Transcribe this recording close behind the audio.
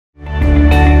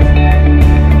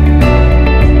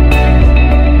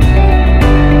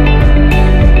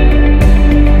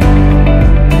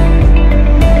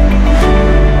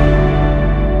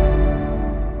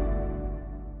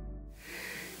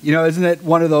You know, isn't it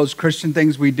one of those Christian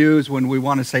things we do is when we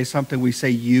want to say something, we say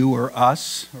you or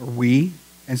us or we,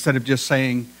 instead of just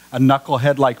saying a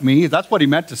knucklehead like me? That's what he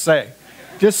meant to say.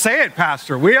 Just say it,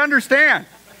 Pastor. We understand.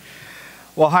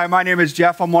 Well, hi, my name is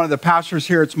Jeff. I'm one of the pastors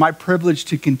here. It's my privilege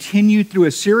to continue through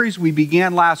a series we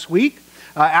began last week.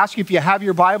 Ask you if you have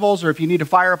your Bibles or if you need to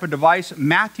fire up a device.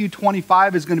 Matthew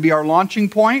 25 is going to be our launching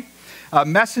point.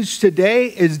 Message today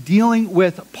is dealing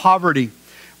with poverty.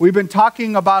 We've been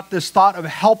talking about this thought of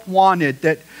help wanted,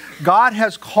 that God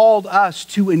has called us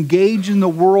to engage in the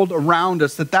world around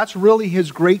us, that's really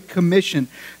His great commission.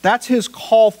 That's His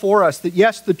call for us, that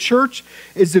yes, the church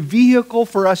is a vehicle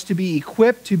for us to be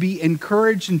equipped, to be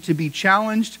encouraged, and to be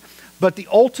challenged. But the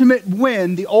ultimate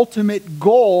win, the ultimate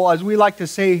goal, as we like to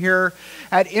say here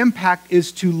at Impact,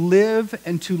 is to live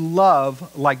and to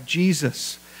love like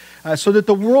Jesus. So that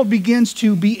the world begins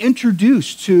to be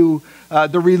introduced to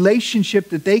the relationship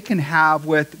that they can have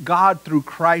with God through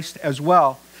Christ as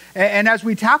well. And as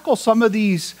we tackle some of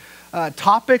these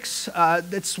topics,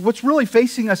 that's what's really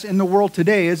facing us in the world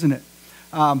today, isn't it?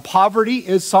 Poverty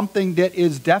is something that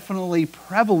is definitely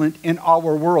prevalent in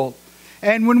our world.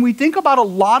 And when we think about a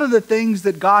lot of the things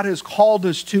that God has called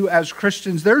us to as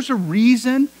Christians, there's a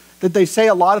reason that they say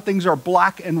a lot of things are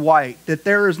black and white, that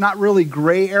there is not really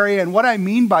gray area. And what I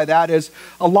mean by that is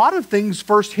a lot of things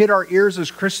first hit our ears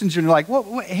as Christians and you're like,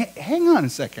 well, hang on a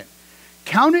second.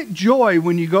 Count it joy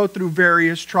when you go through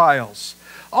various trials.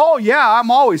 Oh yeah, I'm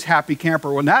always happy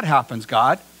camper when that happens,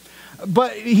 God.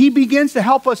 But He begins to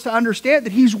help us to understand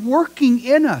that He's working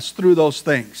in us through those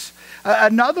things.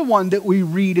 Another one that we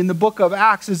read in the book of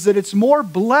Acts is that it's more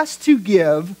blessed to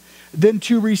give than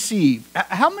to receive.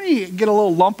 How many get a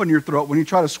little lump in your throat when you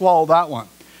try to swallow that one?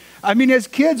 I mean, as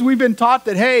kids, we've been taught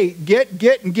that, hey, get,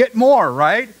 and get more,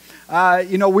 right?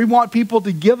 We want people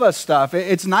to give us stuff.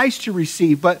 It's nice to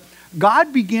receive, but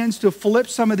God begins to flip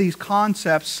some of these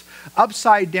concepts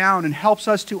upside down and helps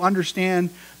us to understand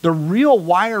the real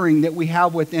wiring that we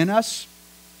have within us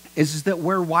is that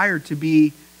we're wired to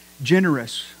be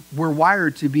generous. We're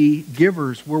wired to be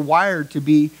givers. We're wired to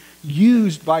be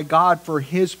used by God for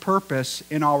His purpose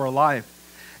in our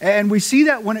life. And we see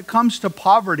that when it comes to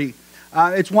poverty.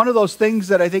 It's one of those things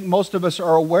that I think most of us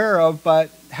are aware of,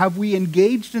 but have we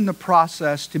engaged in the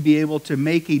process to be able to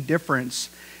make a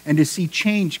difference and to see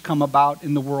change come about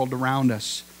in the world around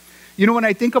us? You know, when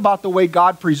I think about the way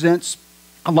God presents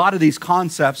a lot of these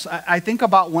concepts, I think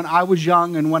about when I was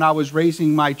young and when I was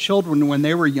raising my children when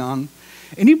they were young.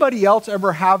 Anybody else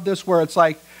ever have this where it's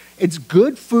like, it's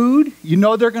good food, you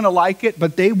know they're going to like it,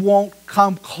 but they won't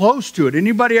come close to it?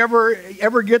 Anybody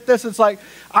ever get this? It's like,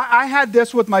 I had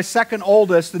this with my second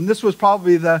oldest, and this was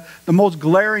probably the most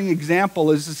glaring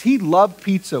example, is he loved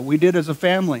pizza. We did as a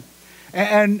family.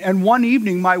 And one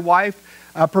evening, my wife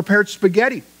prepared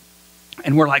spaghetti.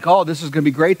 And we're like, oh, this is going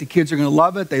to be great. The kids are going to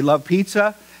love it. They love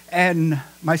pizza. And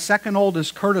my second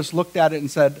oldest, Curtis, looked at it and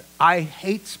said, I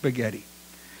hate spaghetti.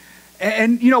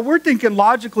 And, we're thinking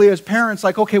logically as parents,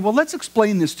 like, okay, well, let's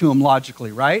explain this to him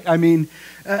logically, right? I mean,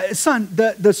 son,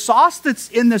 the sauce that's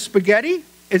in the spaghetti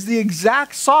is the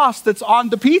exact sauce that's on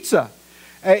the pizza.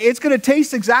 It's going to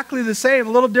taste exactly the same, a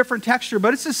little different texture,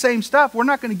 but it's the same stuff. We're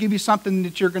not going to give you something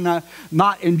that you're going to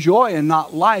not enjoy and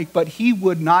not like, but he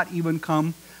would not even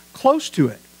come close to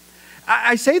it.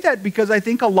 I say that because I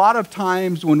think a lot of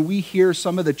times when we hear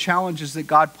some of the challenges that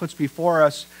God puts before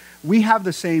us, we have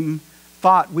the same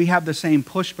thought, we have the same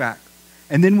pushback.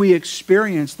 And then we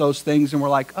experience those things and we're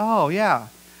like, oh yeah.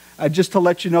 Just to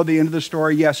let you know the end of the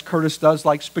story, yes, Curtis does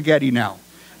like spaghetti now.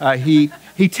 He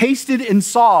tasted and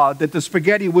saw that the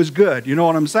spaghetti was good. You know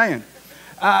what I'm saying?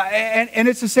 And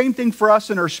it's the same thing for us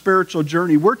in our spiritual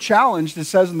journey. We're challenged, it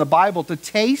says in the Bible, to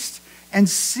taste and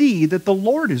see that the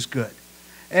Lord is good.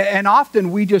 And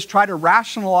often we just try to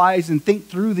rationalize and think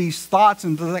through these thoughts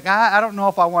and think, I don't know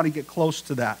if I want to get close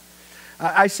to that.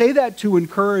 I say that to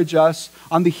encourage us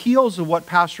on the heels of what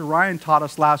Pastor Ryan taught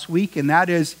us last week, and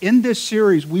that is, in this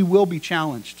series, we will be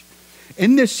challenged.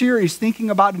 In this series,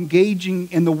 thinking about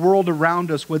engaging in the world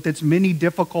around us with its many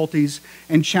difficulties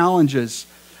and challenges,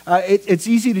 it's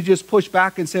easy to just push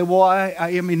back and say, well,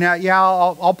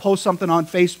 I'll post something on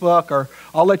Facebook or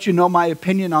I'll let you know my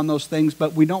opinion on those things,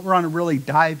 but we don't want to really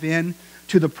dive in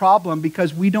to the problem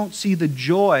because we don't see the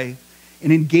joy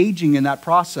in engaging in that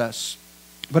process.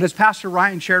 But as Pastor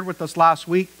Ryan shared with us last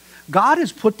week, God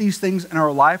has put these things in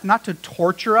our life not to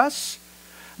torture us,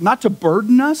 not to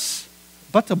burden us,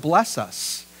 but to bless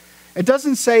us. It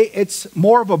doesn't say it's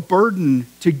more of a burden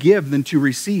to give than to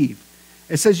receive.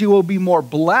 It says you will be more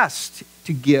blessed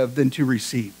to give than to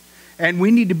receive. And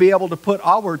we need to be able to put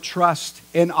our trust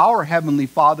in our Heavenly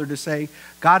Father to say,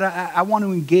 God, I want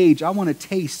to engage. I want to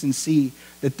taste and see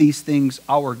that these things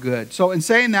are good. So in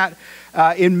saying that,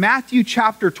 in Matthew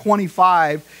chapter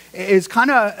 25 is kind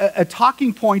of a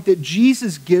talking point that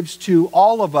Jesus gives to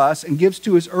all of us and gives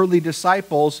to his early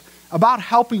disciples about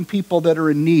helping people that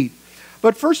are in need.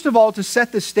 But first of all, to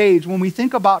set the stage, when we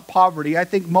think about poverty, I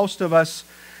think most of us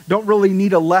don't really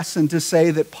need a lesson to say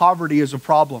that poverty is a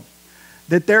problem.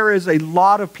 That there is a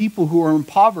lot of people who are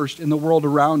impoverished in the world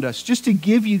around us. Just to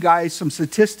give you guys some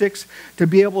statistics to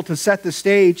be able to set the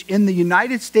stage, in the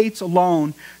United States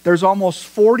alone, there's almost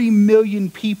 40 million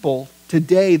people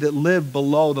today that live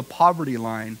below the poverty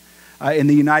line in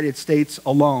the United States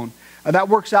alone. That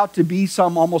works out to be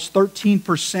some almost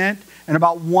 13% and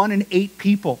about 1 in 8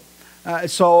 people.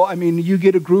 So, I mean, you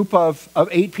get a group of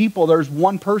 8 people, there's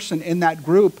one person in that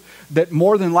group that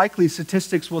more than likely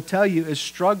statistics will tell you is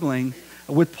struggling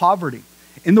with poverty.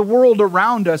 In the world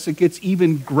around us, it gets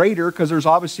even greater because there's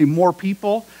obviously more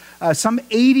people. Some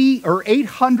 80 or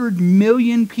 800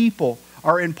 million people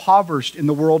are impoverished in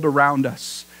the world around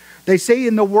us. They say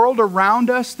in the world around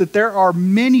us that there are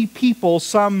many people,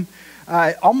 some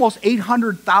almost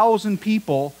 800,000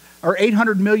 people, or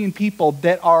 800 million people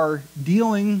that are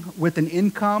dealing with an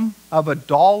income of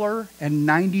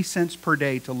 $1.90 per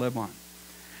day to live on.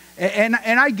 And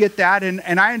I get that,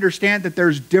 and I understand that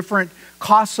there's different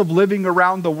costs of living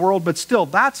around the world, but still,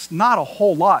 that's not a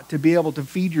whole lot to be able to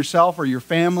feed yourself or your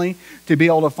family, to be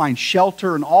able to find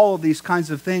shelter and all of these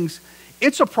kinds of things.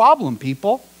 It's a problem,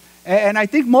 people. And I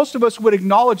think most of us would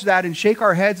acknowledge that and shake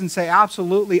our heads and say,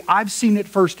 absolutely, I've seen it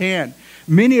firsthand.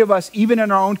 Many of us, even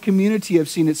in our own community, have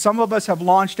seen it. Some of us have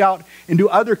launched out into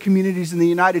other communities in the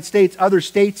United States, other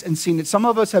states, and seen it. Some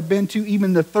of us have been to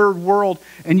even the third world,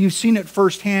 and you've seen it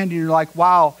firsthand, and you're like,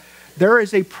 wow, there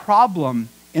is a problem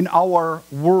in our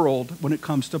world when it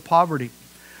comes to poverty.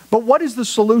 But what is the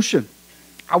solution?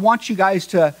 I want you guys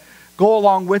to go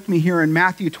along with me here in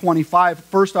Matthew 25.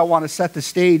 First, I want to set the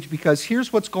stage because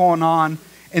here's what's going on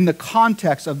in the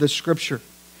context of this scripture.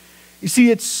 You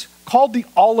see, it's called the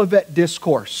Olivet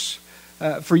Discourse.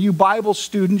 For you Bible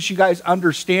students, you guys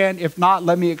understand. If not,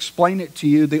 let me explain it to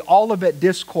you. The Olivet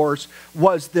Discourse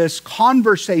was this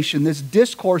conversation, this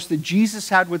discourse that Jesus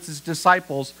had with his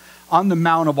disciples on the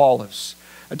Mount of Olives.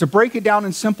 To break it down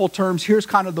in simple terms, here's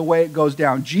kind of the way it goes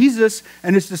down. Jesus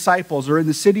and his disciples are in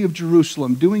the city of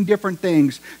Jerusalem doing different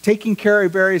things, taking care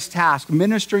of various tasks,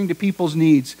 ministering to people's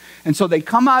needs. And so they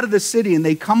come out of the city and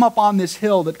they come up on this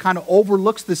hill that kind of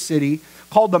overlooks the city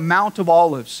called the Mount of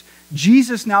Olives.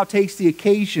 Jesus now takes the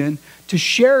occasion to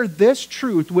share this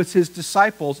truth with his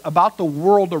disciples about the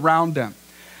world around them.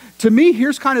 To me,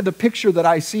 here's kind of the picture that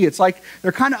I see. It's like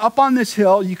they're kind of up on this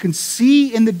hill. You can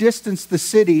see in the distance the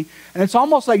city. And it's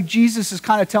almost like Jesus is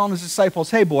kind of telling his disciples,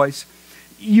 hey, boys,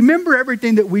 you remember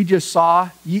everything that we just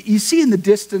saw? You see in the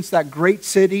distance that great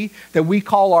city that we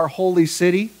call our holy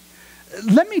city?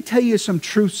 Let me tell you some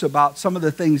truths about some of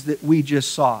the things that we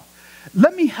just saw.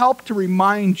 Let me help to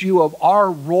remind you of our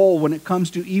role when it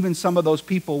comes to even some of those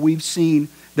people we've seen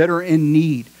that are in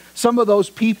need. Some of those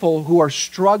people who are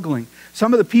struggling.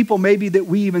 Some of the people maybe that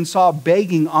we even saw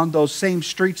begging on those same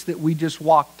streets that we just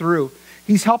walked through.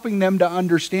 He's helping them to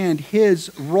understand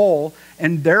his role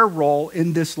and their role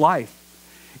in this life.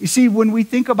 You see, when we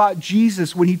think about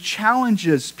Jesus, when he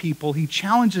challenges people, he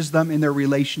challenges them in their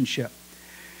relationship.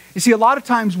 You see, a lot of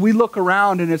times we look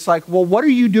around and it's like, well, what are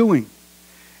you doing?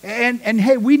 And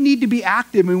hey, we need to be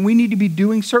active and we need to be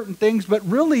doing certain things, but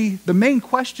really the main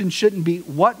question shouldn't be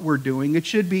what we're doing. It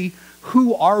should be,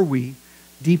 who are we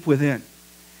deep within?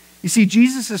 You see,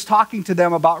 Jesus is talking to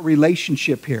them about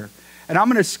relationship here. And I'm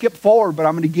going to skip forward, but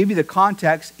I'm going to give you the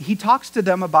context. He talks to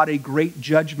them about a great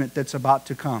judgment that's about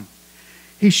to come.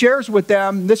 He shares with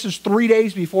them, this is 3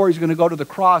 days before he's going to go to the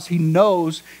cross. He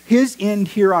knows his end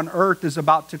here on earth is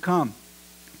about to come.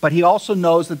 But he also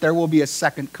knows that there will be a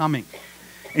second coming.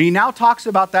 And he now talks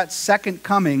about that second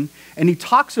coming, and he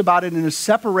talks about it in a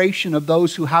separation of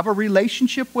those who have a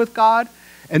relationship with God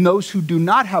and those who do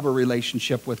not have a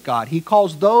relationship with God. He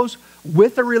calls those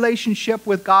with a relationship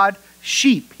with God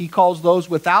sheep. He calls those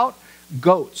without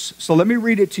goats. So let me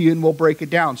read it to you and we'll break it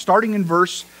down. Starting in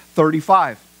verse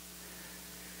 35.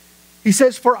 He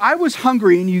says, "For I was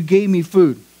hungry and you gave me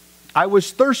food. I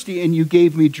was thirsty and you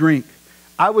gave me drink.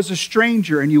 I was a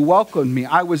stranger and you welcomed me.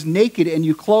 I was naked and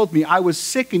you clothed me. I was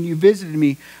sick and you visited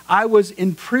me. I was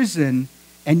in prison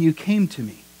and you came to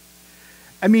me."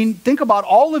 I mean, think about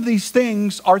all of these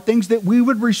things are things that we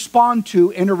would respond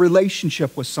to in a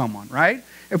relationship with someone, right?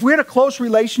 If we had a close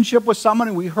relationship with someone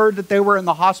and we heard that they were in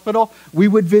the hospital, we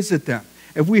would visit them.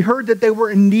 if we heard that they were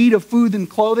in need of food and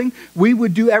clothing, we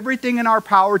would do everything in our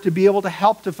power to be able to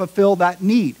help to fulfill that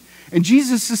need. And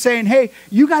Jesus is saying, hey,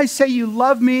 you guys say you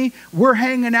love me. We're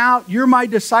hanging out. You're my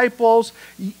disciples.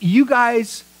 You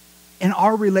guys, in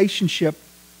our relationship,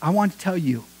 I want to tell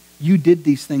you, you did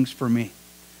these things for me.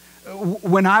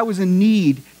 When I was in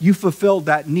need, you fulfilled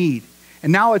that need.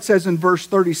 And now it says in verse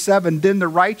 37, then the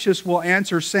righteous will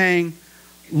answer saying,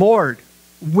 Lord,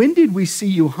 when did we see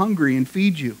you hungry and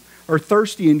feed you, or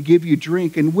thirsty and give you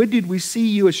drink? And when did we see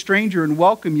you a stranger and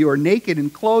welcome you, or naked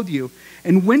and clothe you?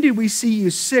 And when did we see you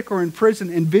sick or in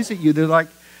prison and visit you? They're like,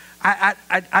 I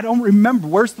don't remember.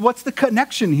 What's the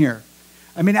connection here?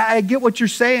 I mean, I get what you're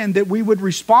saying, that we would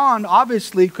respond,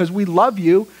 obviously, because we love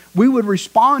you. We would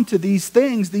respond to these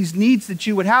things, these needs that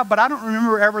you would have, but I don't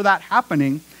remember ever that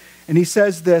happening. And he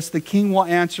says this, the king will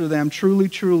answer them, truly,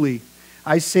 truly,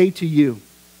 I say to you,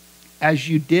 as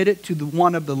you did it to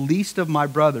one of the least of my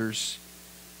brothers,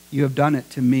 you have done it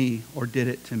to me, or did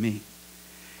it to me.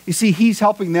 You see, he's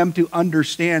helping them to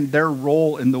understand their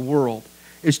role in the world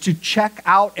is to check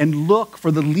out and look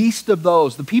for the least of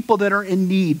those, the people that are in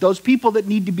need, those people that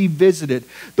need to be visited,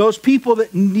 those people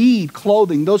that need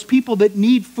clothing, those people that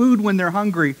need food when they're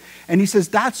hungry. And he says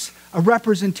that's a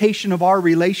representation of our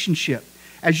relationship.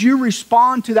 As you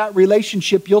respond to that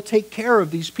relationship, you'll take care of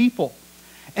these people.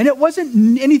 And it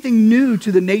wasn't anything new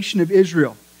to the nation of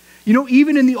Israel. You know,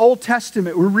 even in the Old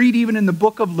Testament, we read even in the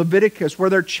book of Leviticus where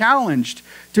they're challenged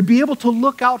to be able to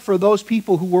look out for those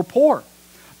people who were poor,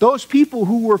 those people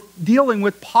who were dealing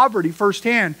with poverty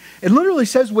firsthand. It literally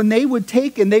says when they would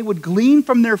take and they would glean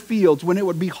from their fields, when it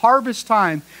would be harvest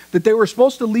time, that they were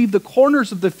supposed to leave the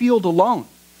corners of the field alone.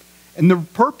 And the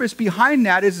purpose behind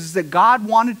that is that God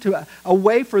wanted a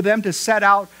way for them to set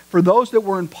out for those that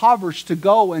were impoverished to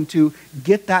go and to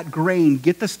get that grain,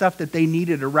 get the stuff that they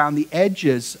needed around the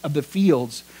edges of the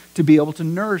fields to be able to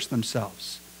nourish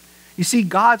themselves. You see,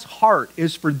 God's heart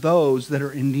is for those that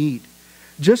are in need.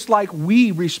 Just like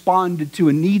we responded to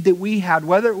a need that we had,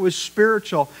 whether it was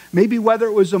spiritual, maybe whether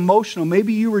it was emotional,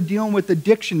 maybe you were dealing with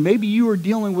addiction, maybe you were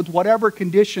dealing with whatever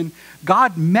condition,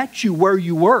 God met you where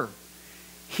you were.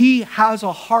 He has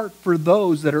a heart for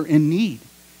those that are in need.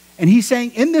 And he's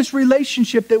saying, in this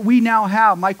relationship that we now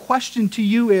have, my question to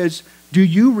you is, do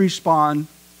you respond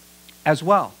as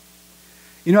well?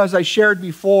 You know, as I shared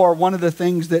before, one of the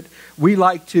things that we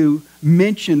like to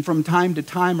mention from time to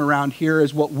time around here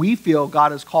is what we feel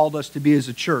God has called us to be as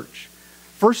a church.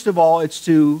 First of all, it's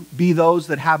to be those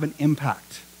that have an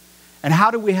impact. And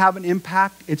how do we have an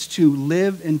impact? It's to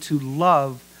live and to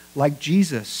love like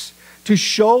Jesus, to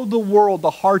show the world the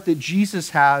heart that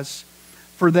Jesus has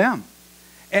for them.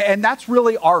 And that's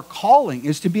really our calling,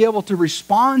 is to be able to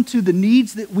respond to the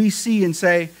needs that we see and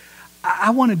say,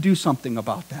 I want to do something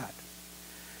about that.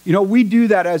 You know, we do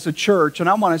that as a church, and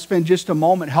I want to spend just a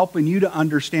moment helping you to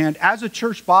understand, as a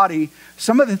church body,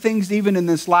 some of the things even in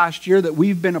this last year that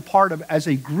we've been a part of as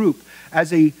a group,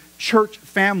 as a church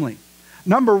family.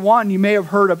 Number one, you may have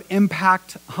heard of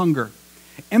Impact Hunger.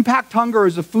 Impact Hunger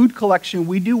is a food collection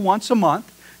we do once a month.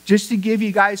 Just to give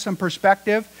you guys some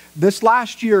perspective, this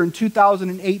last year in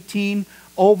 2018,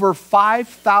 over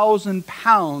 5,000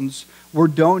 pounds were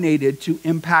donated to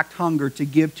Impact Hunger to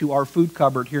give to our food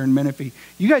cupboard here in Menifee.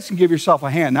 You guys can give yourself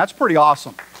a hand. That's pretty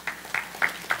awesome.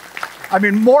 I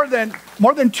mean, more than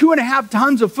 2.5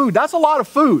 tons of food. That's a lot of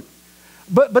food.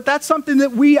 But that's something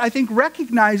that we, I think,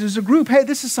 recognize as a group. Hey,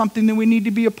 this is something that we need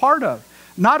to be a part of.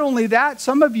 Not only that,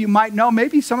 some of you might know,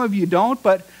 maybe some of you don't,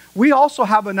 but we also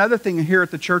have another thing here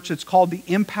at the church that's called the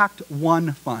Impact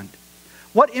One Fund.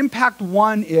 What Impact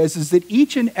One is that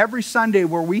each and every Sunday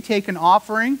where we take an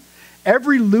offering,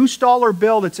 every loose dollar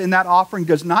bill that's in that offering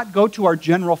does not go to our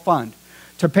general fund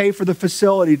to pay for the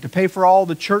facility, to pay for all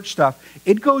the church stuff.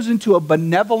 It goes into a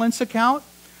benevolence account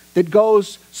that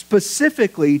goes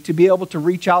specifically to be able to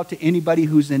reach out to anybody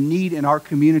who's in need in our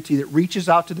community, that reaches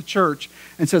out to the church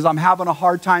and says, I'm having a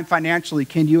hard time financially,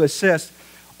 can you assist?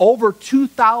 Over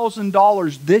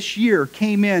 $2,000 this year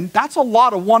came in. That's a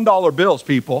lot of $1 bills,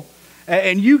 people.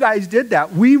 And you guys did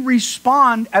that. We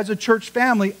respond as a church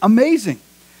family. Amazing.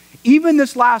 Even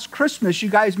this last Christmas, you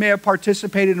guys may have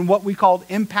participated in what we called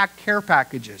Impact Care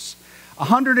Packages.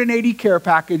 180 care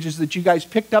packages that you guys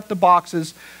picked up the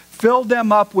boxes, filled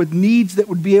them up with needs that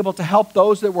would be able to help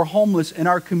those that were homeless in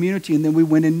our community, and then we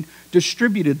went and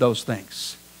distributed those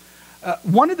things.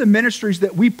 One of the ministries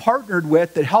that we partnered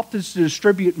with that helped us to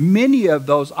distribute many of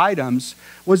those items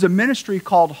was a ministry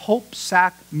called Hope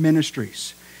Sack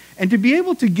Ministries. And to be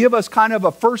able to give us kind of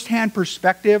a firsthand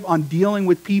perspective on dealing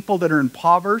with people that are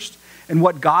impoverished and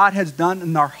what God has done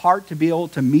in our heart to be able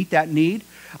to meet that need,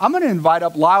 I'm going to invite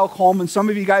up Lyle Coleman. Some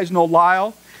of you guys know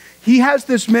Lyle. He has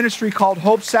this ministry called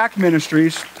Hope Sack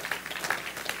Ministries.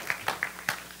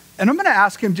 And I'm going to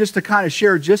ask him just to kind of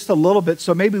share just a little bit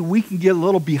so maybe we can get a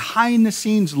little behind the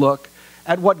scenes look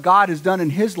at what God has done in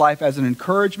his life as an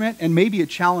encouragement and maybe a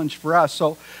challenge for us.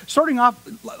 So starting off,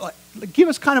 give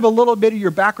us kind of a little bit of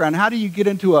your background. How do you get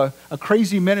into a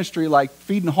crazy ministry like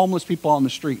feeding homeless people on the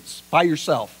streets by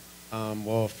yourself?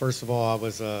 Well, first of all, I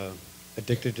was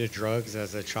addicted to drugs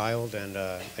as a child, and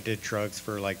I did drugs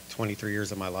for like 23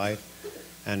 years of my life.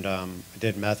 And I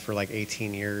did meth for like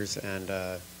 18 years, and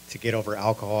to get over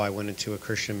alcohol, I went into a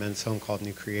Christian men's home called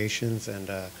New Creations and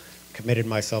committed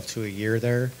myself to a year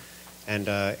there. And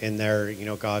in there, you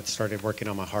know, God started working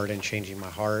on my heart and changing my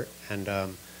heart.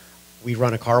 And we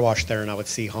run a car wash there, and I would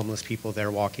see homeless people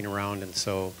there walking around. And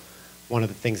so one of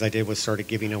the things I did was started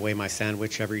giving away my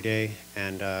sandwich every day,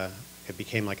 and it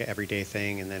became like an everyday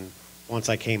thing. And then once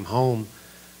I came home,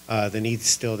 the need's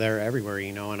still there everywhere,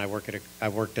 you know. And I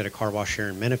worked at a car wash here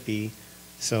in Menifee.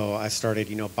 So I started,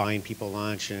 you know, buying people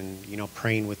lunch and, you know,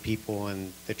 praying with people.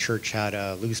 And the church had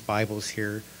loose Bibles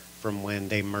here from when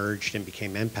they merged and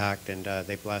became Impact, and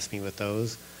they blessed me with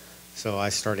those. So I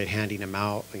started handing them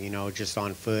out, you know, just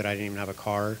on foot. I didn't even have a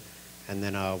car. And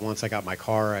then once I got my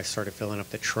car, I started filling up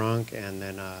the trunk, and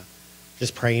then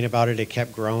just praying about it. It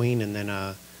kept growing. And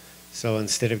then so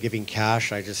instead of giving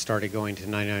cash, I just started going to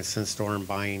the 99-cent store and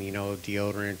buying, you know,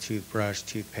 deodorant, toothbrush,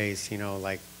 toothpaste, you know,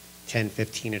 like 10,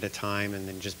 15 at a time, and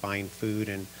then just buying food.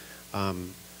 And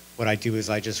what I do is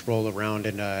I just roll around,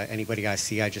 and anybody I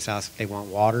see, I just ask if they want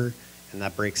water, and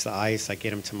that breaks the ice. I get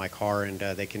them to my car, and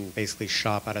they can basically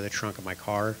shop out of the trunk of my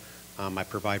car. I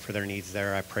provide for their needs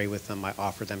there. I pray with them. I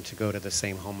offer them to go to the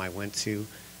same home I went to,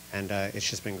 and it's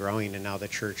just been growing. And now the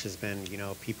church has been, you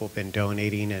know, people have been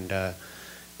donating, and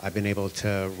I've been able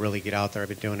to really get out there. I've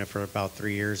been doing it for about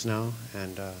 3 years now,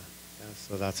 and yeah,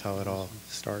 so that's how it all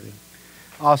started.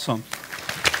 Awesome.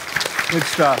 Good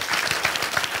stuff.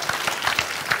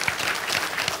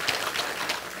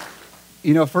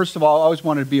 You know, first of all, I always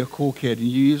wanted to be a cool kid. And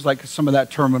you use like some of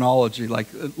that terminology. Like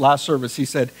last service, he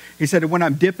said, when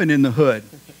I'm dipping in the hood.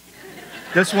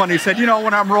 This one, he said, you know,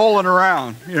 when I'm rolling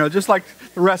around, you know, just like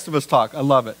the rest of us talk. I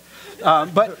love it.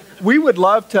 But we would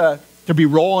love to be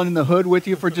rolling in the hood with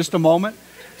you for just a moment.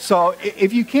 So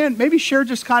if you can, maybe share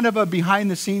just kind of a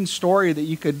behind-the-scenes story that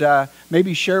you could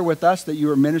maybe share with us that you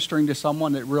were ministering to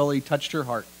someone that really touched your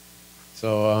heart.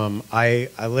 So I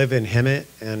live in Hemet,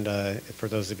 and for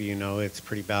those of you who know, it's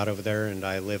pretty bad over there, and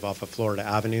I live off of Florida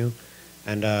Avenue.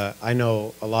 And I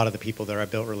know a lot of the people there. I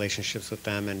built relationships with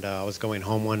them, and I was going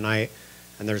home one night,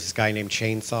 and there's this guy named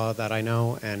Chainsaw that I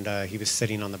know, and he was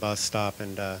sitting on the bus stop,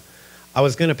 and I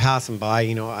was going to pass him by.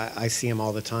 You know, I see him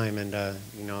all the time, and,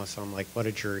 you know, so I'm like, what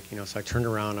a jerk, you know. So I turned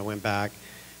around, I went back,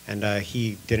 and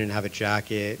he didn't have a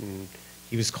jacket, and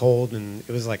he was cold, and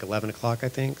it was like 11 o'clock, I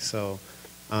think. So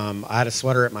I had a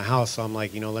sweater at my house, so I'm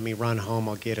like, you know, let me run home,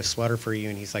 I'll get a sweater for you.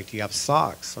 And he's like, do you have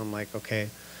socks? So I'm like, okay.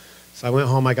 So I went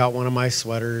home, I got one of my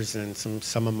sweaters and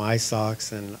some of my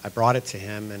socks, and I brought it to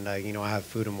him. And, you know, I have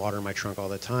food and water in my trunk all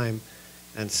the time.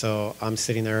 And so I'm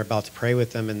sitting there about to pray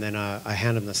with him, and then I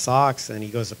hand him the socks, and he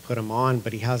goes to put them on,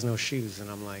 but he has no shoes. And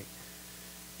I'm like,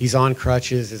 he's on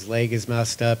crutches, his leg is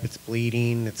messed up, it's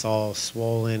bleeding, it's all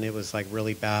swollen, it was like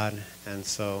really bad. And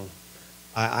so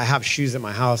I have shoes at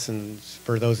my house, and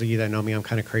for those of you that know me, I'm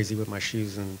kind of crazy with my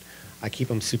shoes, and I keep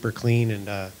them super clean. And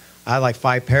I had like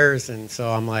 5 pairs, and so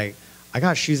I'm like, I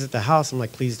got shoes at the house. I'm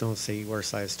like, please don't say you wear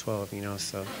size 12, you know.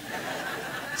 So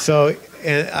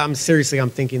and I'm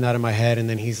thinking that in my head, and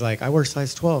then he's like, I wear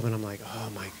size 12, and I'm like, oh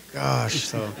my gosh.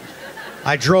 So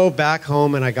I drove back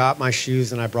home, and I got my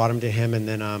shoes, and I brought them to him, and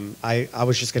then I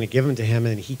was just going to give them to him,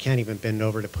 and he can't even bend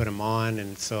over to put them on.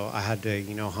 And so I had to,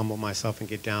 you know, humble myself and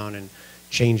get down and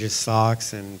change his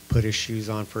socks and put his shoes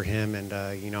on for him.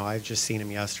 And you know, I've just seen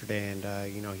him yesterday,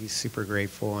 and you know, he's super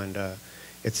grateful. And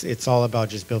it's all about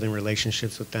just building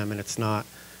relationships with them. And it's not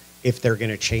if they're going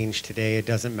to change today. It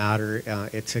doesn't matter.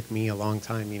 It took me a long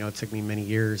time. You know, it took me many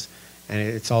years. And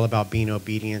it's all about being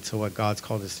obedient to what God's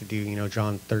called us to do. You know,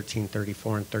 John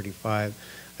 13:34 and 35.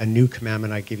 A new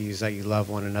commandment I give you is that you love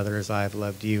one another as I have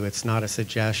loved you. It's not a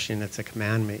suggestion. It's a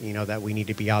commandment, you know, that we need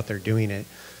to be out there doing it.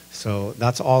 So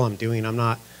that's all I'm doing. I'm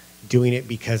not doing it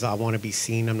because I want to be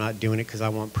seen. I'm not doing it because I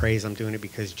want praise. I'm doing it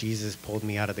because Jesus pulled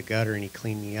me out of the gutter and he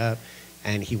cleaned me up.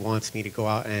 And he wants me to go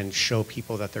out and show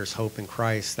people that there's hope in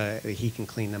Christ, that he can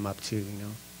clean them up too, you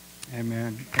know.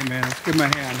 Amen. Amen. Let's give him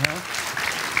a hand, huh?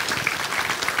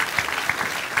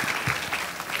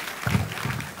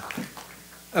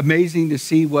 Amazing to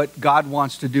see what God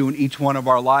wants to do in each one of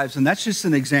our lives. And that's just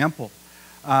an example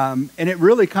And it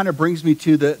really kind of brings me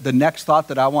to the next thought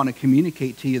that I want to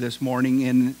communicate to you this morning,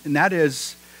 and that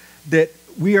is that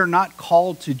we are not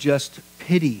called to just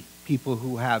pity people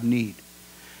who have need.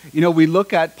 You know, we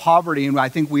look at poverty, and I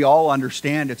think we all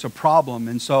understand it's a problem,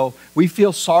 and so we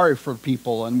feel sorry for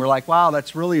people, and we're like, wow,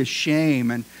 that's really a shame.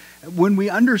 And when we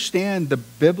understand the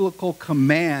biblical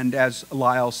command, as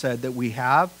Lyle said, that we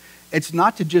have, it's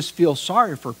not to just feel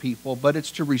sorry for people, but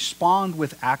it's to respond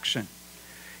with action.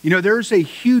 You know, there's a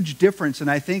huge difference, and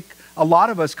I think a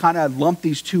lot of us kind of lump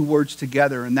these two words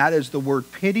together, and that is the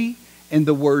word pity and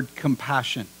the word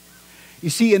compassion. You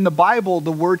see, in the Bible,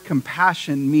 the word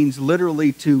compassion means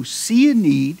literally to see a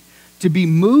need, to be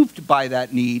moved by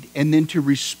that need, and then to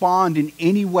respond in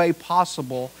any way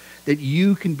possible that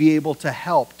you can be able to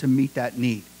help to meet that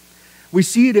need. We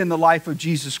see it in the life of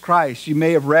Jesus Christ. You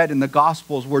may have read in the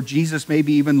Gospels where Jesus may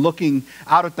be even looking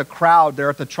out at the crowd there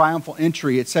at the triumphal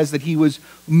entry. It says that he was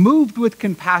moved with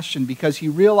compassion because he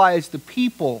realized the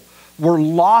people were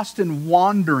lost and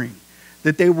wandering,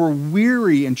 that they were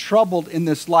weary and troubled in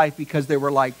this life because they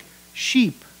were like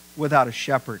sheep without a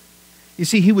shepherd. You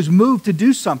see, he was moved to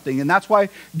do something, and that's why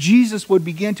Jesus would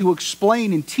begin to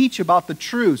explain and teach about the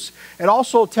truths. It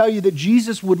also tell you that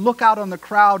Jesus would look out on the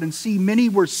crowd and see many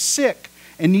were sick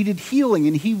and needed healing,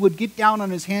 and he would get down on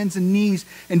his hands and knees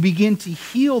and begin to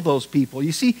heal those people.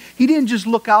 You see, he didn't just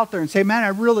look out there and say,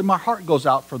 man, my heart goes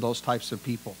out for those types of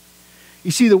people.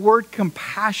 You see, the word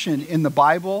compassion in the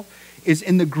Bible is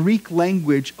in the Greek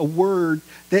language a word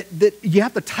that you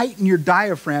have to tighten your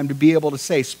diaphragm to be able to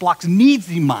say,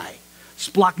 splachnidzimai.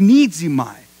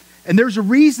 Splachnidzimai. And there's a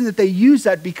reason that they use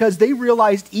that, because they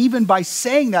realized even by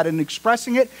saying that and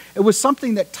expressing it, it was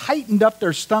something that tightened up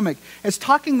their stomach. It's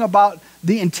talking about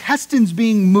the intestines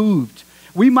being moved.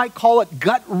 We might call it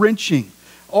gut wrenching.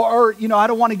 Or you know, I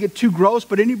don't want to get too gross,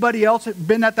 but anybody else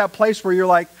been at that place where you're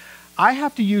like, I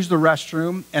have to use the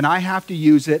restroom and I have to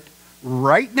use it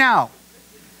right now,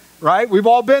 right? We've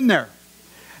all been there.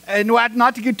 And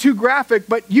not to get too graphic,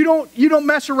 but you don't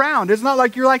mess around. It's not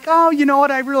like you're like, oh, you know what,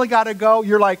 I really got to go.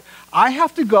 You're like, I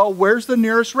have to go. Where's the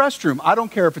nearest restroom? I don't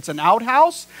care if it's an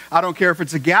outhouse. I don't care if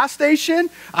it's a gas station.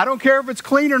 I don't care if it's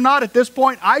clean or not. At this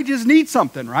point, I just need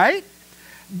something, right?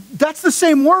 That's the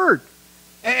same word.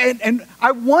 And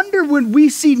I wonder when we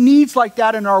see needs like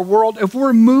that in our world, if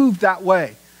we're moved that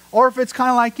way. Or if it's kind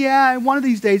of like, yeah, one of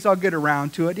these days I'll get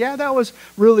around to it. Yeah, that was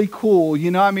really cool. You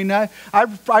know, I mean,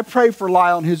 I pray for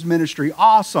Lyle and his ministry.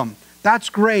 Awesome. That's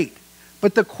great.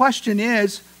 But the question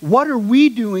is, what are we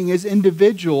doing as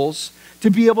individuals to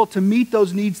be able to meet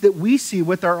those needs that we see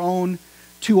with our own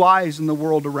two eyes in the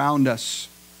world around us?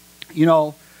 You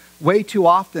know, way too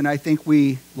often I think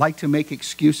we like to make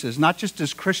excuses, not just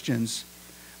as Christians,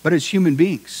 but as human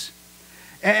beings.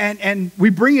 And we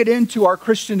bring it into our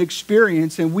Christian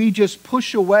experience, and we just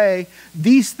push away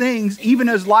these things, even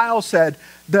as Lyle said,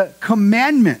 the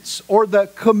commandments or the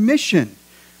commission.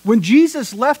 When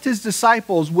Jesus left his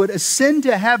disciples, would ascend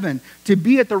to heaven to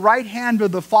be at the right hand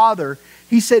of the Father,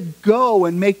 he said, go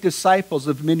and make disciples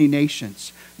of many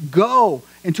nations. Go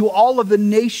into all of the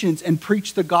nations and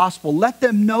preach the gospel. Let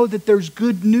them know that there's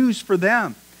good news for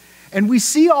them. And we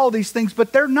see all these things,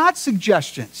 but they're not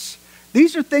suggestions.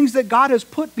 These are things that God has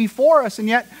put before us, and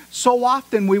yet so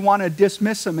often we want to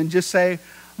dismiss them and just say,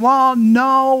 well,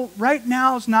 no, right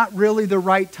now is not really the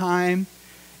right time.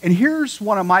 And here's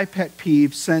one of my pet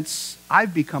peeves since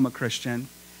I've become a Christian,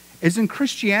 is in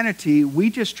Christianity, we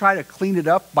just try to clean it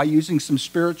up by using some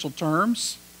spiritual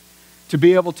terms to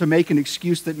be able to make an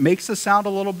excuse that makes us sound a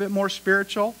little bit more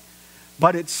spiritual,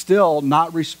 but it's still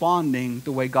not responding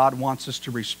the way God wants us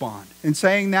to respond. In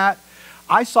saying that,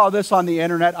 I saw this on the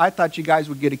internet. I thought you guys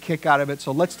would get a kick out of it.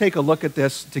 So let's take a look at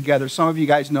this together. Some of you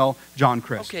guys know John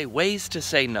Chris. Okay, ways to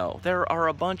say no. There are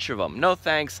a bunch of them. No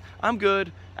thanks. I'm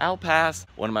good. I'll pass.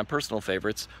 One of my personal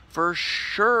favorites. For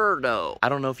sure, no. I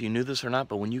don't know if you knew this or not,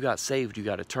 but when you got saved, you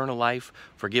got eternal life,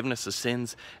 forgiveness of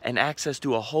sins, and access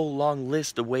to a whole long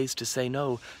list of ways to say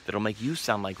no that'll make you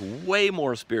sound like way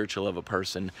more spiritual of a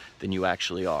person than you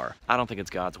actually are. I don't think it's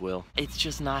God's will. It's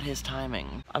just not his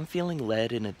timing. I'm feeling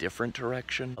led in a different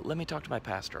direction. Let me talk to my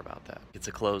pastor about that. It's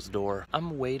a closed door.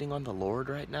 I'm waiting on the Lord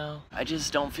right now. I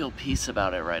just don't feel peace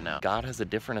about it right now. God has a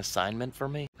different assignment for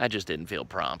me. I just didn't feel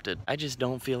prompted. I just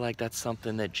don't don't feel like that's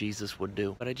something that Jesus would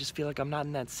do. But I just feel like I'm not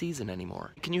in that season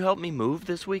anymore. Can you help me move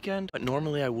this weekend? But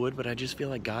normally I would, but I just feel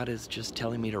like God is just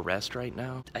telling me to rest right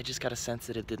now. I just got a sense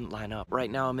that it didn't line up. Right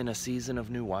now I'm in a season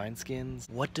of new wineskins.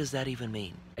 What does that even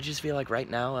mean? I just feel like right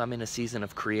now I'm in a season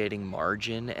of creating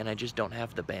margin and I just don't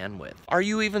have the bandwidth. Are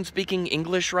you even speaking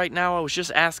English right now? I was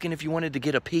just asking if you wanted to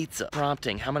get a pizza.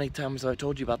 Prompting. How many times have I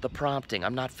told you about the prompting?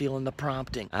 I'm not feeling the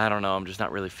prompting. I don't know. I'm just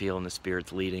not really feeling the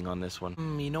Spirit's leading on this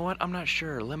one. You know what? I'm not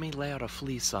sure. Let me lay out a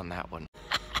fleece on that one.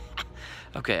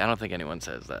 Okay, I don't think anyone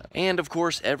says that. And of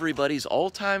course, everybody's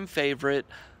all-time favorite,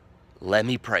 let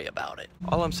me pray about it.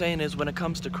 All I'm saying is when it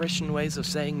comes to Christian ways of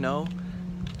saying no,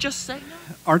 just say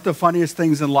no. Aren't the funniest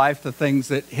things in life the things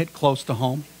that hit close to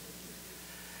home?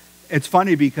 It's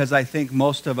funny because I think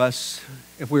most of us,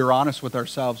 if we were honest with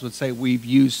ourselves, would say we've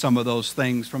used some of those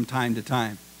things from time to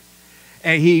time.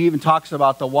 And he even talks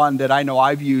about the one that I know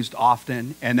I've used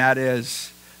often, and that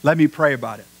is, let me pray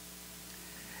about it.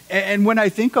 And when I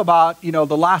think about,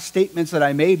 the last statements that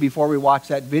I made before we watched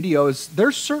that video, is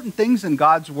there's certain things in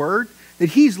God's word that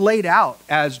he's laid out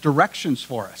as directions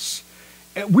for us.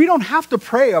 We don't have to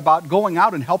pray about going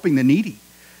out and helping the needy.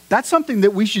 That's something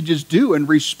that we should just do in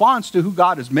response to who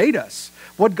God has made us,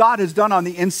 what God has done on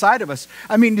the inside of us.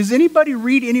 I mean, does anybody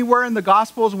read anywhere in the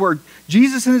Gospels where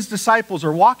Jesus and his disciples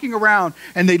are walking around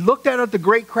and they looked out at the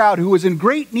great crowd who was in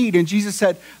great need and Jesus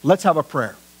said, let's have a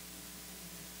prayer.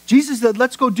 Jesus said,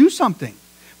 let's go do something.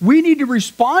 We need to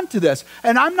respond to this.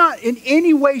 And I'm not in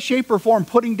any way, shape, or form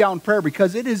putting down prayer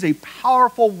because it is a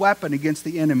powerful weapon against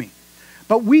the enemy.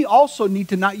 But we also need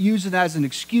to not use it as an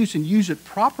excuse and use it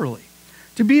properly.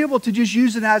 To be able to just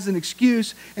use it as an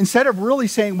excuse instead of really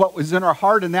saying what was in our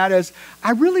heart, and that is,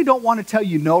 I really don't want to tell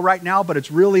you no right now, but it's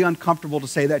really uncomfortable to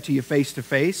say that to you face to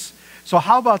face. So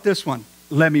how about this one?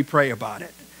 Let me pray about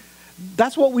it.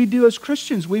 That's what we do as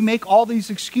Christians. We make all these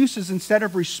excuses instead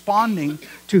of responding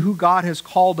to who God has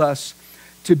called us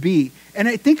to be. And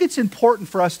I think it's important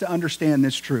for us to understand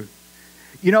this truth.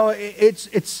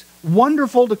 It's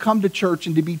wonderful to come to church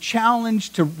and to be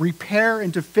challenged to repair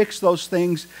and to fix those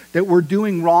things that we're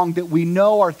doing wrong, that we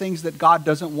know are things that God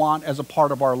doesn't want as a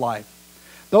part of our life.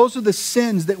 Those are the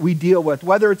sins that we deal with,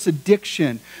 whether it's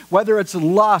addiction, whether it's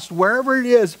lust, wherever it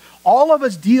is. All of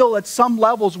us deal at some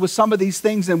levels with some of these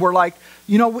things, and we're like,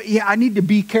 I need to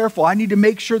be careful. I need to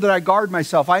make sure that I guard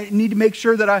myself. I need to make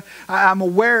sure that I'm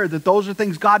aware that those are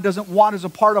things God doesn't want as a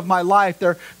part of my life.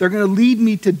 They're going to lead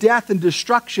me to death and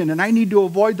destruction, and I need to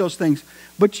avoid those things.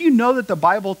 But you know that the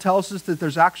Bible tells us that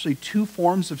there's actually two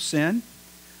forms of sin.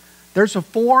 There's a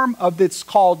form that's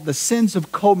called the sins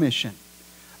of commission.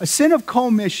 A sin of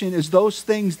commission is those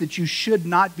things that you should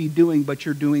not be doing, but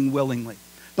you're doing willingly.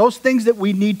 Those things that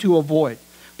we need to avoid.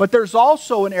 But there's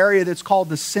also an area that's called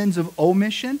the sins of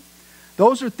omission.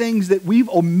 Those are things that we've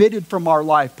omitted from our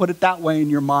life. Put it that way in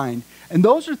your mind. And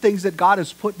those are things that God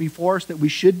has put before us that we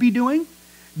should be doing.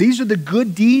 These are the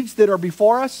good deeds that are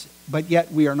before us, but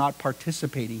yet we are not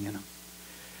participating in them.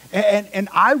 And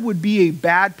I would be a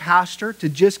bad pastor to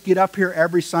just get up here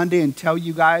every Sunday and tell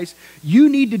you guys, you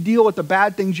need to deal with the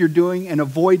bad things you're doing and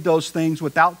avoid those things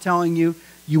without telling you,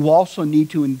 you also need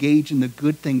to engage in the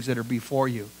good things that are before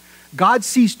you. God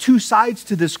sees two sides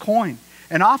to this coin.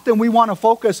 And often we want to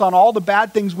focus on all the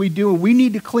bad things we do, and we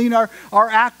need to clean our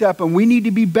act up, and we need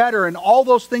to be better, and all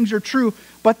those things are true.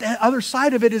 But the other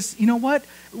side of it is, you know what?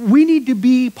 We need to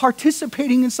be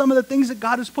participating in some of the things that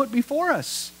God has put before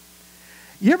us.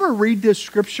 You ever read this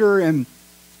scripture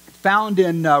found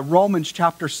in Romans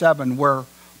chapter 7 where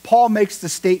Paul makes the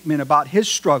statement about his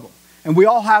struggle? And we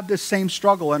all have this same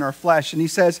struggle in our flesh. And he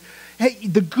says, hey,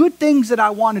 the good things that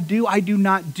I want to do, I do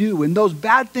not do. And those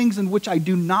bad things in which I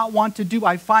do not want to do,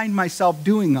 I find myself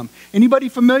doing them. Anybody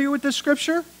familiar with this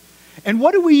scripture? And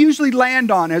what do we usually land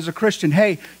on as a Christian?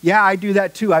 Hey, yeah, I do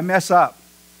that too. I mess up.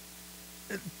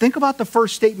 Think about the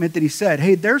first statement that he said.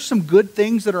 Hey, there's some good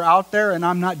things that are out there and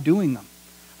I'm not doing them.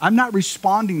 I'm not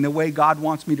responding the way God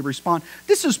wants me to respond.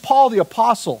 This is Paul the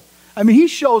Apostle. I mean, he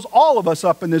shows all of us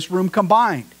up in this room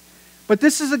combined. But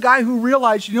this is a guy who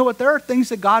realized, you know what, there are things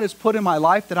that God has put in my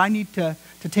life that I need to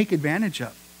take advantage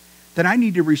of, that I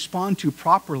need to respond to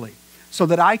properly so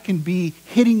that I can be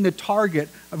hitting the target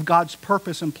of God's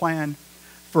purpose and plan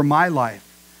for my life.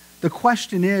 The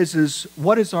question is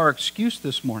what is our excuse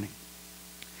this morning?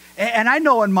 And I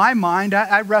know in my mind,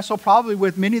 I wrestle probably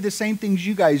with many of the same things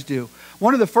you guys do.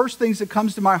 One of the first things that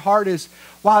comes to my heart is,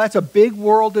 wow, that's a big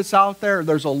world that's out there.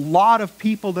 There's a lot of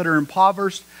people that are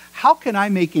impoverished. How can I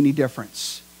make any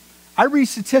difference? I read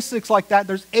statistics like that.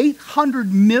 There's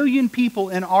 800 million people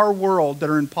in our world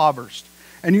that are impoverished.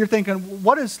 And you're thinking,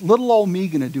 what is little old me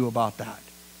going to do about that?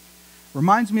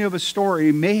 Reminds me of a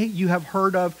story may you have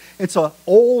heard of. It's an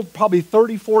old, probably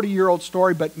 30, 40-year-old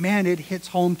story, but man, it hits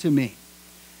home to me.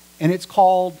 And it's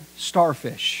called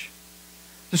Starfish.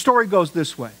 The story goes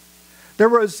this way. There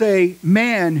was a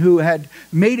man who had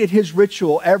made it his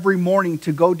ritual every morning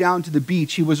to go down to the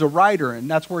beach. He was a writer, and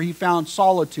that's where he found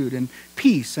solitude and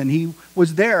peace. And he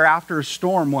was there after a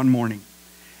storm one morning.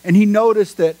 And he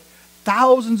noticed that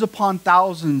thousands upon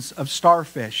thousands of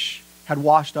starfish had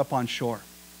washed up on shore.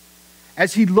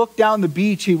 As he looked down the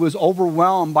beach, he was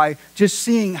overwhelmed by just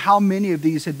seeing how many of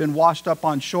these had been washed up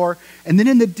on shore. And then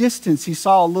in the distance, he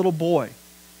saw a little boy.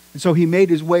 And so he made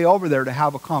his way over there to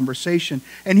have a conversation.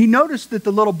 And he noticed that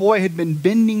the little boy had been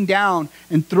bending down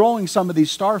and throwing some of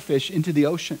these starfish into the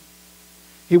ocean.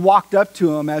 He walked up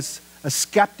to him as a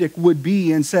skeptic would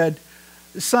be and said,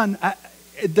 "Son,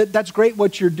 that's great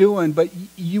what you're doing, but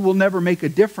you will never make a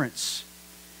difference.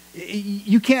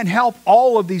 You can't help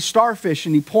all of these starfish."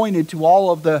 And he pointed to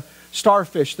all of the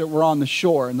starfish that were on the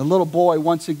shore. And the little boy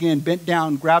once again bent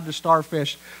down, grabbed a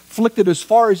starfish, flicked it as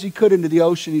far as he could into the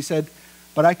ocean. He said,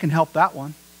 "But I can help that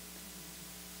one."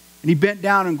 And he bent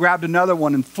down and grabbed another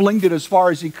one and flinged it as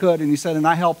far as he could. And he said, "And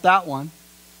I helped that one."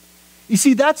 You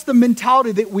see, that's the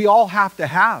mentality that we all have to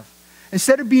have.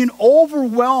 Instead of being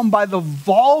overwhelmed by the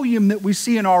volume that we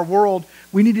see in our world,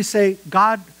 we need to say,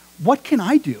 "God, what can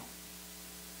I do?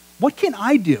 What can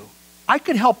I do? I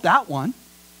could help that one."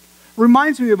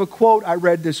 Reminds me of a quote I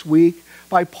read this week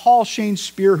by Paul Shane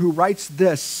Spear, who writes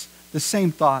this, the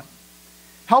same thought.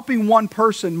 Helping one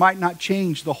person might not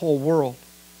change the whole world,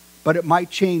 but it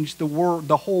might change the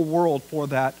whole world for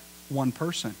that one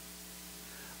person.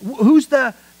 Who's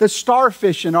the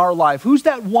starfish in our life? Who's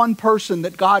that one person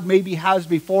that God maybe has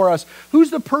before us? Who's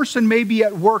the person maybe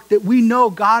at work that we know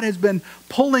God has been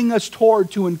pulling us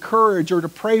toward to encourage or to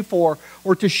pray for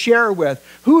or to share with?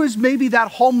 Who is maybe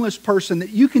that homeless person that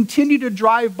you continue to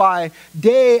drive by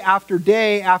day after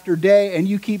day after day and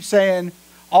you keep saying,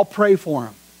 "I'll pray for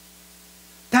him"?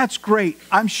 That's great.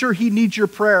 I'm sure he needs your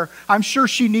prayer. I'm sure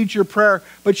she needs your prayer,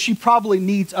 but she probably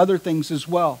needs other things as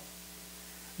well.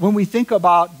 When we think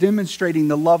about demonstrating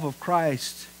the love of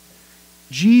Christ,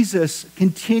 Jesus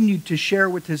continued to share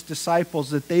with his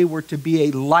disciples that they were to be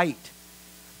a light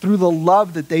through the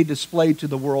love that they displayed to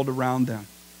the world around them.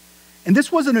 And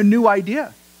this wasn't a new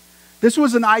idea. This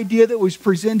was an idea that was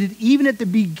presented even at the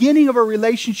beginning of a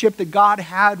relationship that God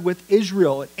had with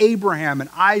Israel, and Abraham and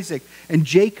Isaac and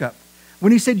Jacob.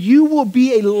 When he said, "You will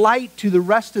be a light to the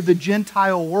rest of the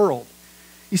Gentile world."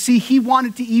 You see, he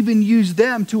wanted to even use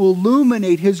them to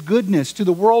illuminate his goodness to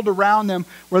the world around them,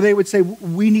 where they would say,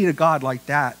 "We need a God like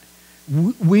that.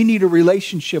 We need a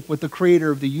relationship with the creator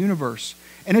of the universe."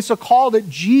 And it's a call that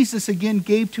Jesus again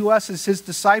gave to us as his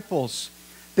disciples,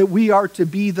 that we are to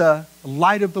be the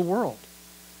light of the world.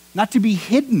 Not to be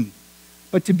hidden,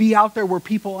 but to be out there where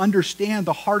people understand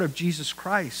the heart of Jesus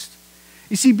Christ.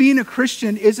 You see, being a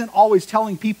Christian isn't always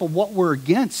telling people what we're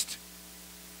against.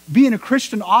 Being a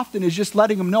Christian often is just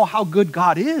letting them know how good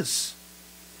God is.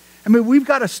 I mean, we've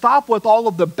got to stop with all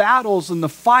of the battles and the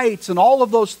fights and all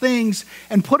of those things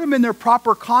and put them in their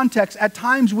proper context. At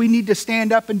times we need to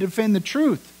stand up and defend the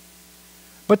truth.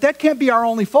 But that can't be our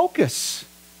only focus.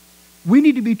 We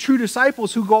need to be true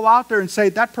disciples who go out there and say,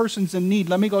 "That person's in need.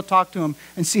 Let me go talk to him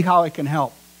and see how I can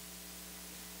help."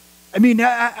 I mean,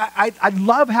 I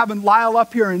love having Lyle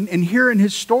up here and hearing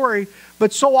his story,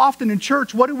 but so often in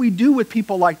church, what do we do with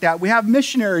people like that? We have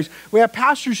missionaries, we have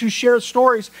pastors who share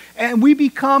stories, and we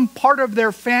become part of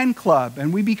their fan club,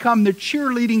 and we become the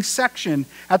cheerleading section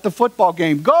at the football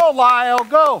game. "Go, Lyle,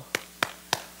 go!"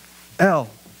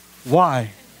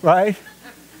 L-Y, right?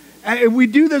 And we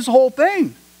do this whole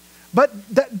thing. But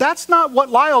that's not what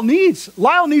Lyle needs.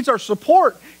 Lyle needs our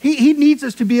support. He needs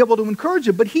us to be able to encourage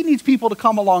him, but he needs people to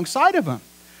come alongside of him.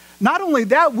 Not only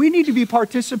that, we need to be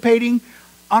participating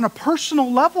on a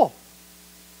personal level.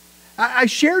 I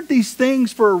shared these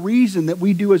things for a reason that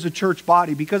we do as a church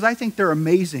body, because I think they're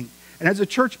amazing. And as a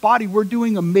church body, we're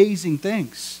doing amazing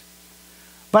things.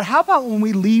 But how about when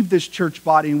we leave this church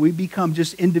body and we become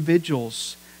just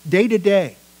individuals, day to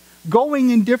day, going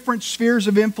in different spheres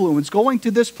of influence, going to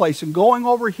this place and going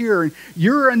over here, and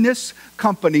you're in this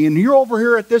company, and you're over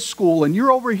here at this school, and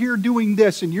you're over here doing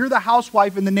this, and you're the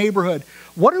housewife in the neighborhood.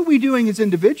 What are we doing as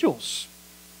individuals?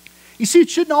 You see,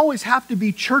 it shouldn't always have to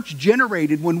be church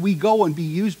generated when we go and be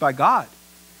used by God.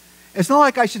 It's not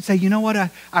like I should say, "You know what,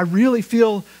 I really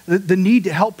feel the need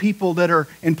to help people that are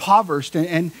impoverished.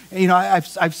 And you know,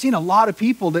 I've seen a lot of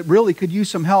people that really could use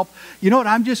some help. You know what,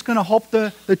 I'm just going to hope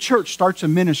the church starts a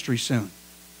ministry soon."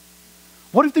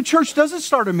 What if the church doesn't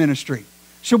start a ministry?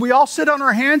 Should we all sit on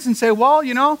our hands and say, well,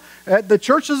 the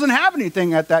church doesn't have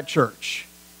anything at that church?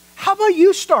 How about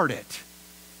you start it?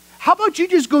 How about you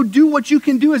just go do what you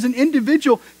can do as an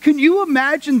individual? Can you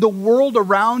imagine the world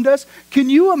around us? Can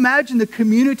you imagine the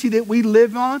community that we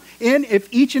live in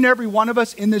if each and every one of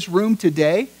us in this room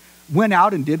today went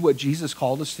out and did what Jesus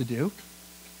called us to do?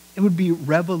 It would be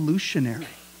revolutionary.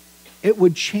 It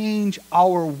would change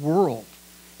our world.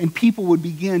 And people would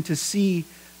begin to see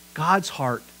God's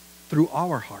heart through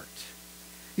our heart.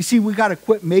 You see, we got to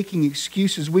quit making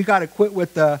excuses. We got to quit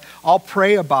with the, I'll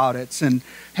pray about it. And,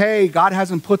 hey, God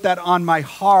hasn't put that on my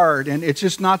heart. And it's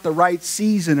just not the right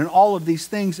season. And all of these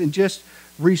things. And just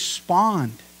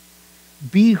respond.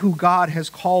 Be who God has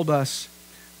called us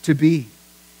to be.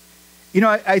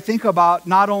 I think about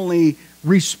not only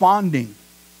responding,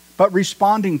 but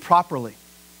responding properly.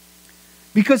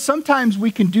 Because sometimes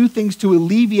we can do things to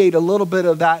alleviate a little bit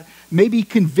of that maybe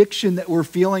conviction that we're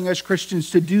feeling as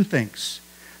Christians to do things.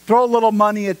 Throw a little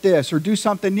money at this or do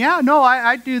something. Yeah, no,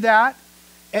 I do that.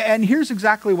 And here's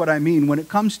exactly what I mean when it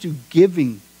comes to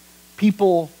giving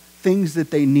people things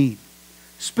that they need.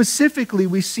 Specifically,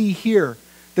 we see here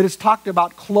that it's talked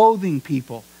about clothing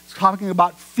people. It's talking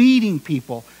about feeding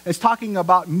people. It's talking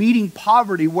about meeting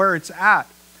poverty where it's at.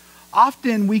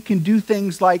 Often we can do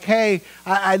things like, hey,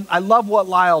 I love what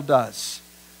Lyle does.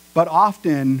 But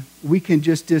often we can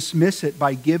just dismiss it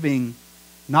by giving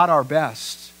not our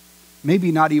best,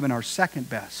 maybe not even our second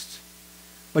best,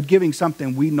 but giving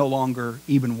something we no longer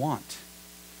even want.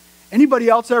 Anybody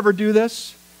else ever do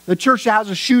this? The church has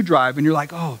a shoe drive and you're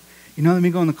like, oh, let me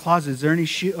go in the closet. Is there any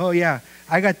shoe? Oh yeah,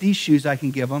 I got these shoes I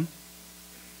can give them.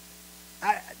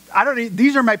 I don't need,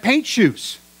 these are my paint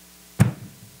shoes.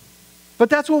 But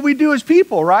that's what we do as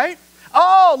people, right?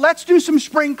 Oh, let's do some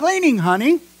spring cleaning,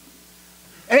 honey.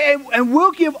 And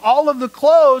we'll give all of the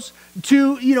clothes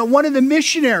to, one of the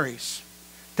missionaries.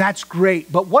 That's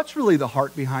great. But what's really the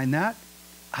heart behind that?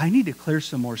 I need to clear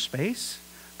some more space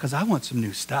because I want some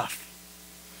new stuff.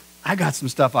 I got some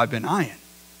stuff I've been eyeing.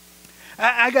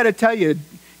 I got to tell you,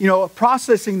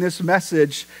 processing this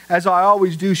message, as I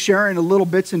always do, sharing a little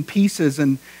bits and pieces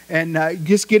and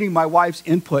just getting my wife's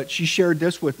input. She shared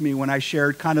this with me when I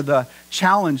shared kind of the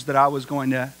challenge that I was going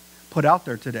to put out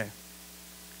there today.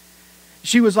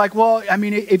 She was like, well,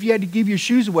 if you had to give your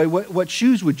shoes away, what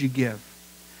shoes would you give?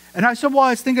 And I said, well,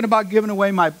 I was thinking about giving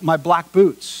away my black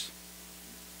boots.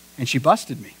 And she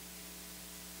busted me.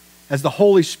 As the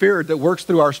Holy Spirit that works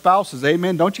through our spouses,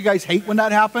 amen. Don't you guys hate when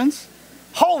that happens?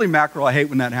 Holy mackerel, I hate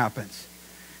when that happens.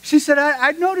 She said,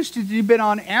 I noticed that you've been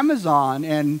on Amazon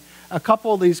and a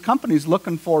couple of these companies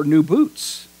looking for new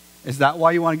boots. Is that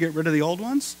why you want to get rid of the old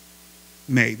ones?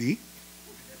 Maybe.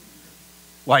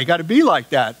 Why you got to be like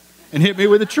that and hit me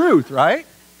with the truth, right?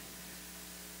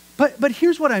 But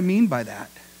here's what I mean by that.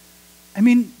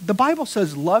 The Bible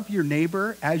says love your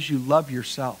neighbor as you love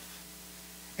yourself.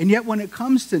 And yet when it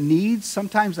comes to needs,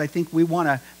 sometimes I think we want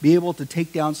to be able to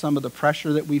take down some of the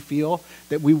pressure that we feel,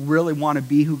 that we really want to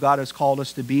be who God has called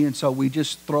us to be. And so we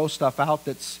just throw stuff out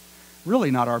that's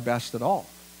really not our best at all.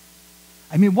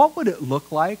 What would it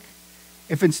look like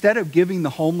if instead of giving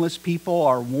the homeless people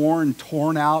our worn,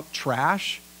 torn out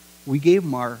trash, we gave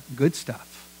them our good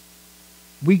stuff?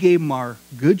 We gave them our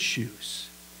good shoes.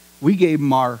 We gave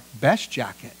them our best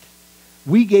jacket.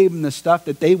 We gave them the stuff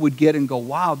that they would get and go,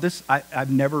 wow,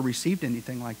 I've never received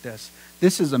anything like this.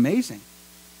 This is amazing.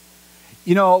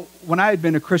 When I had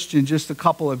been a Christian just a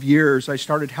couple of years, I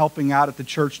started helping out at the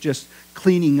church, just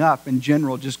cleaning up in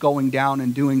general, just going down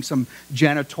and doing some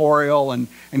janitorial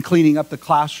and cleaning up the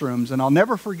classrooms. And I'll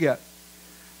never forget,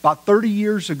 about 30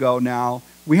 years ago now,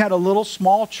 we had a little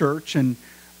small church and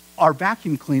our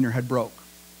vacuum cleaner had broke.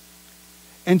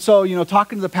 And so,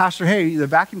 talking to the pastor, hey, the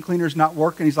vacuum cleaner's not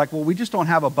working. He's like, well, we just don't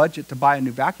have a budget to buy a new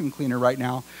vacuum cleaner right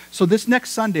now. So this next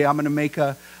Sunday, I'm going to make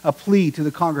a plea to the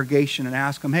congregation and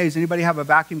ask them, hey, does anybody have a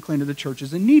vacuum cleaner? The church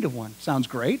is in need of one. Sounds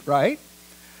great, right?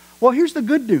 Well, here's the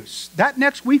good news. That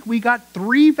next week, we got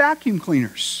 3 vacuum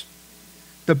cleaners.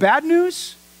 The bad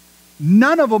news,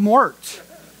 none of them worked.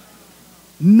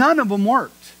 None of them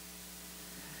worked.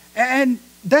 And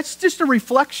that's just a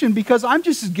reflection because I'm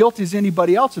just as guilty as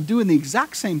anybody else of doing the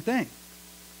exact same thing.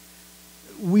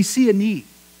 We see a need.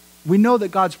 We know that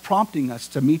God's prompting us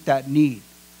to meet that need.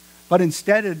 But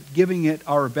instead of giving it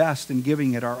our best and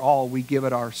giving it our all, we give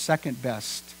it our second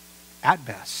best at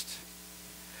best.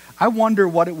 I wonder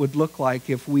what it would look like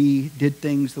if we did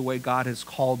things the way God has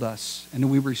called us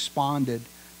and we responded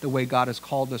the way God has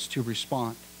called us to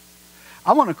respond.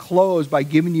 I want to close by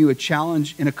giving you a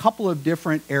challenge in a couple of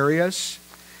different areas.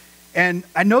 And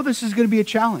I know this is going to be a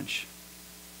challenge.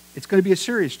 It's going to be a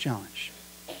serious challenge.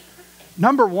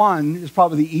 Number one is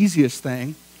probably the easiest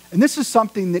thing. And this is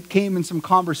something that came in some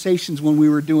conversations when we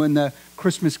were doing the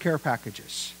Christmas care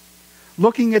packages.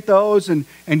 Looking at those and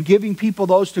giving people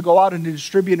those to go out and to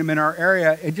distribute them in our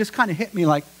area, it just kind of hit me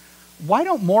like, why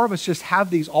don't more of us just have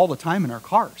these all the time in our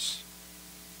cars?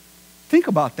 Think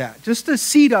about that. Just a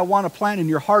seed I want to plant in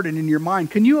your heart and in your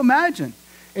mind. Can you imagine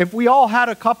if we all had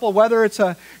a couple, whether it's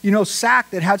a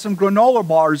sack that had some granola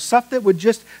bars, stuff that would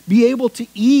just be able to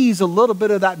ease a little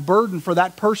bit of that burden for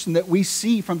that person that we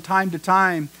see from time to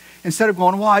time, instead of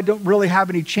going, well, I don't really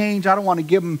have any change, I don't want to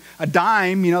give them a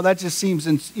dime, that just seems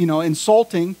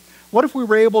insulting. What if we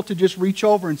were able to just reach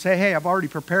over and say, hey, I've already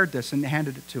prepared this, and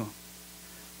handed it to them?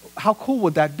 How cool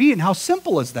would that be, and how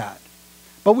simple is that?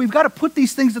 But we've got to put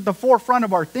these things at the forefront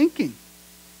of our thinking.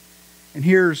 And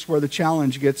here's where the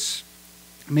challenge gets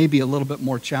maybe a little bit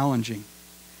more challenging.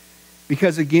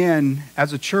 Because again,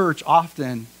 as a church,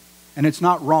 often, and it's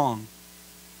not wrong,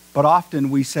 but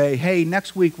often we say, hey,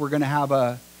 next week we're going to have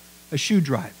a shoe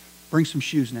drive. Bring some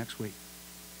shoes next week.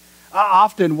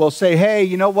 Often we'll say, hey,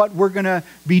 you know what? We're going to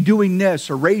be doing this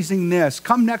or raising this.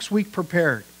 Come next week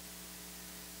prepared.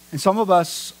 And some of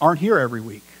us aren't here every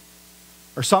week.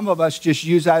 Or some of us just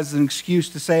use that as an excuse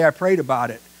to say, I prayed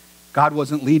about it. God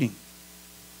wasn't leading.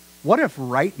 What if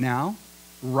right now,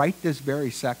 right this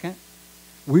very second,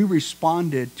 we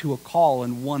responded to a call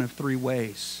in one of three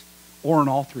ways, or in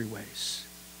all three ways?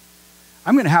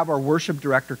 I'm going to have our worship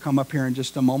director come up here in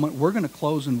just a moment. We're going to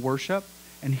close in worship.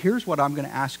 And here's what I'm going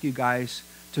to ask you guys: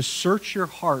 to search your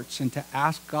hearts and to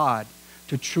ask God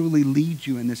to truly lead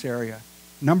you in this area.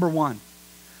 Number one,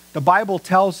 the Bible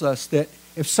tells us that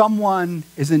if someone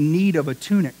is in need of a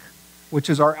tunic, which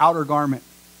is our outer garment,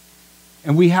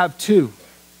 and we have two,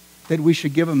 that we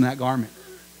should give them that garment.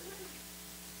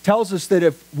 Tells us that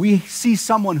if we see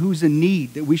someone who's in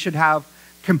need, that we should have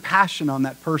compassion on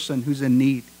that person who's in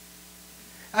need.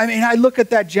 I mean, I look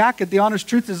at that jacket. The honest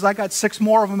truth is I got 6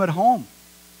 more of them at home.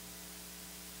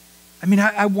 I mean,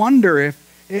 I wonder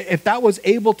if that was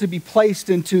able to be placed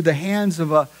into the hands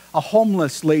of a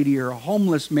homeless lady or a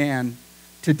homeless man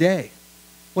today,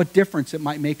 what difference it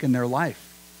might make in their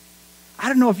life. I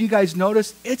don't know if you guys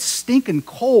noticed, it's stinking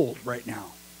cold right now.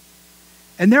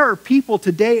 And there are people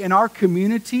today in our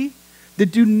community that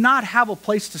do not have a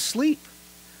place to sleep.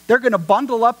 They're going to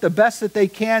bundle up the best that they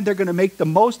can. They're going to make the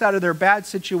most out of their bad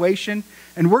situation.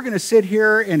 And we're going to sit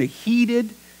here in a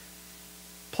heated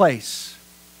place,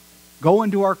 go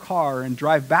into our car and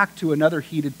drive back to another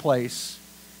heated place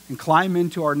and climb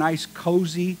into our nice,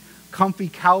 cozy, comfy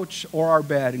couch or our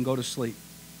bed and go to sleep.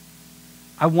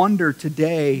 I wonder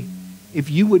today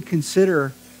if you would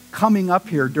consider coming up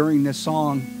here during this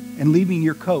song and leaving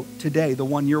your coat today, the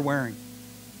one you're wearing.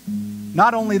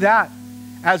 Not only that,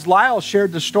 as Lyle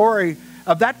shared the story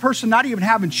of that person not even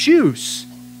having shoes.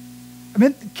 I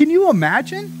mean, can you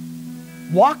imagine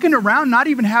walking around not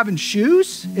even having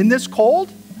shoes in this cold?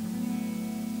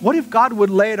 What if God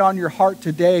would lay it on your heart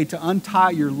today to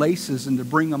untie your laces and to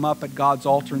bring them up at God's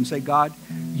altar and say, God,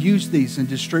 use these and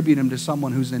distribute them to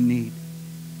someone who's in need.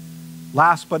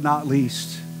 Last but not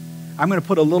least, I'm going to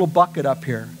put a little bucket up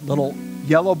here, a little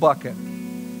yellow bucket.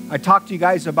 I talked to you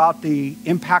guys about the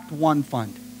Impact One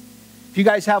Fund. If you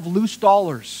guys have loose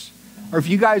dollars, or if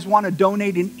you guys want to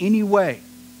donate in any way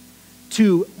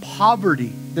to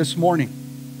poverty this morning,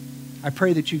 I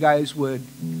pray that you guys would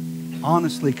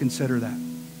honestly consider that.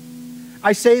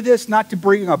 I say this not to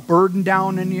bring a burden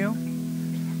down on you,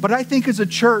 but I think as a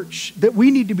church that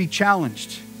we need to be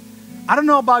challenged. I don't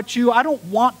know about you, I don't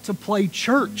want to play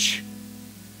church.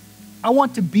 I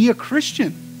want to be a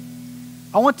Christian.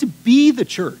 I want to be the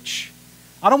church.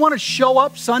 I don't want to show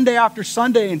up Sunday after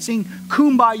Sunday and sing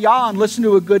Kumbaya and listen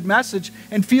to a good message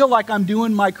and feel like I'm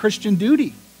doing my Christian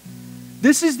duty.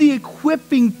 This is the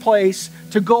equipping place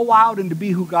to go out and to be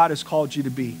who God has called you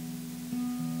to be.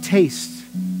 Taste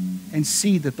and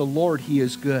see that the Lord, He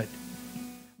is good.